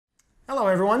Hello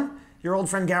everyone, your old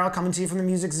friend Garol coming to you from the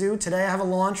Music Zoo. Today I have a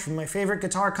launch from my favorite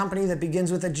guitar company that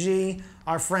begins with a G,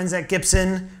 our friends at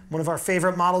Gibson. One of our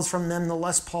favorite models from them, the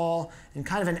Les Paul, and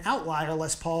kind of an outlier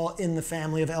Les Paul in the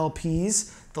family of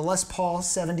LPs, the Les Paul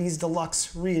 70s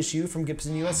Deluxe reissue from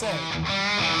Gibson USA.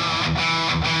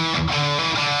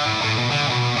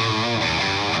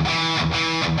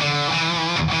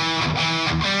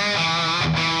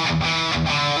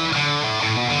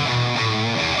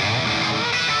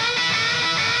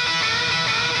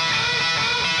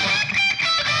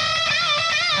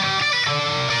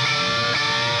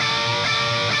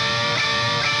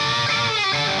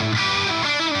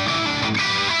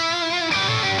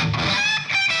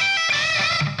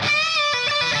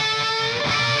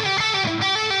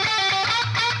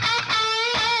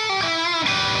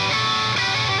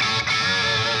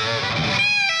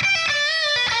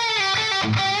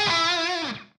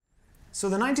 So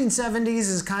the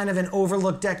 1970s is kind of an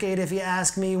overlooked decade if you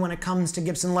ask me when it comes to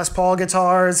Gibson Les Paul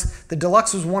guitars. The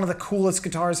Deluxe was one of the coolest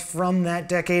guitars from that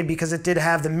decade because it did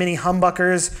have the mini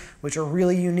humbuckers, which are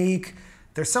really unique.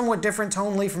 They're somewhat different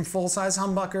tonally from full-size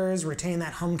humbuckers, retain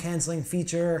that hum canceling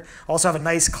feature, also have a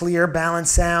nice clear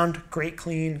balanced sound, great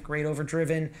clean, great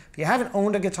overdriven. If you haven't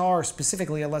owned a guitar,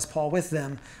 specifically a Les Paul with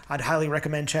them, I'd highly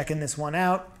recommend checking this one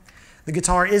out. The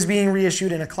guitar is being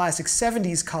reissued in a classic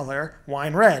 70s color,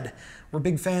 wine red. We're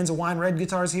big fans of wine red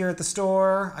guitars here at the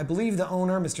store. I believe the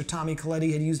owner, Mr. Tommy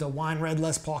Coletti, had used a wine red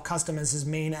Les Paul Custom as his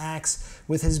main axe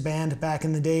with his band back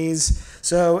in the days.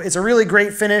 So it's a really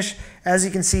great finish. As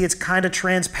you can see, it's kind of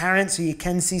transparent, so you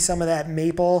can see some of that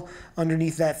maple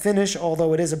underneath that finish,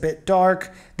 although it is a bit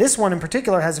dark. This one in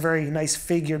particular has a very nice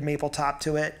figured maple top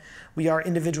to it. We are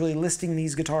individually listing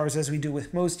these guitars as we do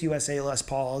with most USA Les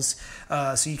Pauls,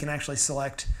 so you can actually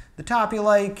select the top you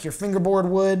like, your fingerboard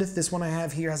wood. This one I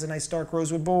have here has a nice dark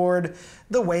rosewood board.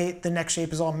 The weight, the neck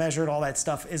shape is all measured, all that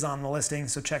stuff is on the listing,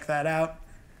 so check that out.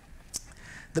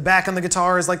 The back on the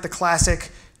guitar is like the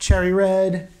classic cherry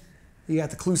red. You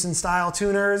got the Kluson style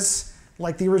tuners.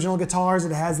 Like the original guitars,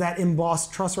 it has that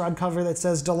embossed truss rod cover that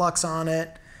says Deluxe on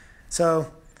it.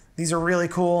 So these are really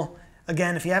cool.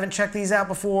 Again, if you haven't checked these out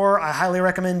before, I highly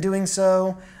recommend doing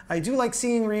so. I do like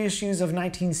seeing reissues of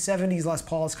 1970s Les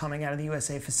Pauls coming out of the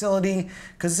USA facility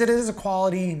because it is a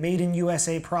quality made in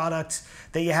USA product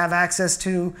that you have access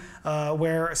to,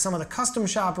 where some of the custom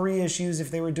shop reissues,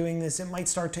 if they were doing this, it might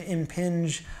start to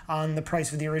impinge on the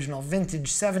price of the original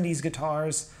vintage 70s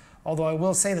guitars, although I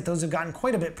will say that those have gotten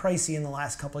quite a bit pricey in the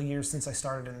last couple of years since I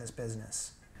started in this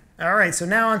business. All right, so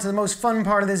now on to the most fun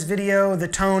part of this video, the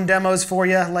tone demos for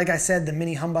you. Like I said, the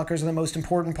mini humbuckers are the most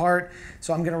important part,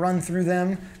 so I'm going to run through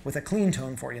them with a clean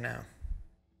tone for you now.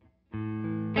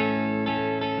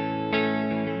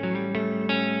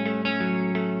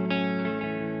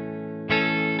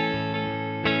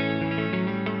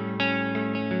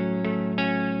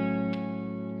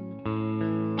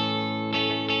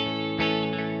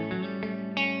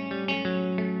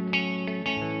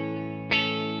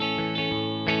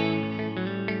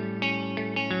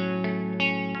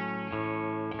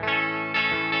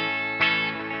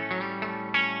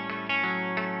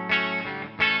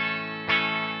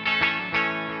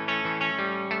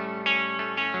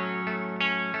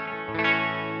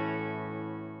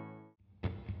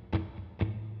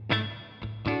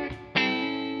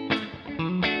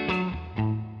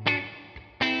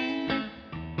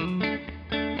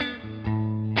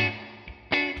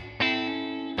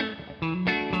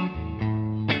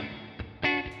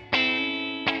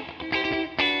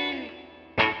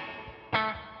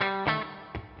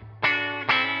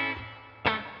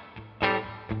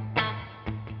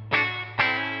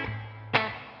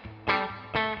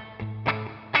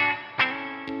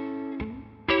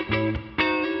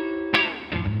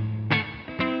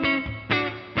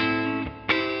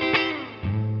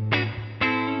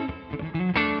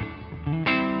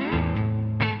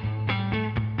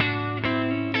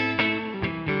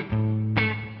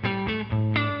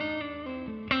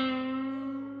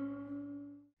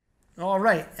 All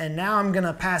right, and now I'm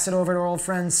gonna pass it over to our old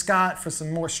friend Scott for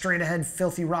some more straight ahead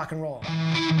filthy rock and roll.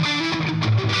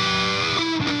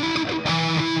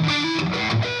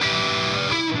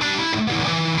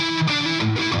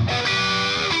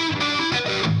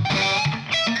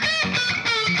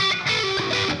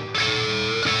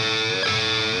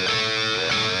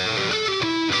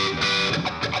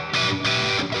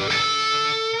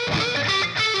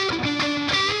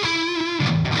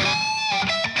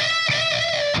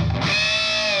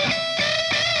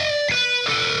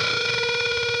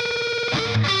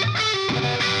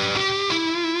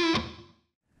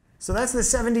 So that's the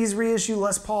 70s reissue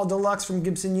Les Paul Deluxe from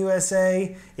Gibson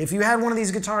USA. If you had one of these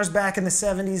guitars back in the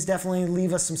 70s, definitely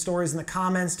leave us some stories in the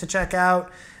comments to check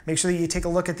out. Make sure that you take a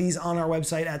look at these on our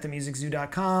website at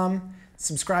themusiczoo.com.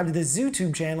 Subscribe to this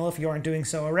ZooTube channel if you aren't doing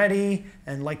so already,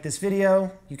 and like this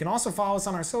video. You can also follow us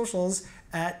on our socials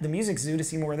at The Music Zoo to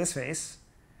see more of this face.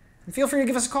 And feel free to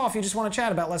give us a call if you just want to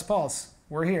chat about Les Pauls.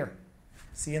 We're here.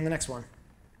 See you in the next one.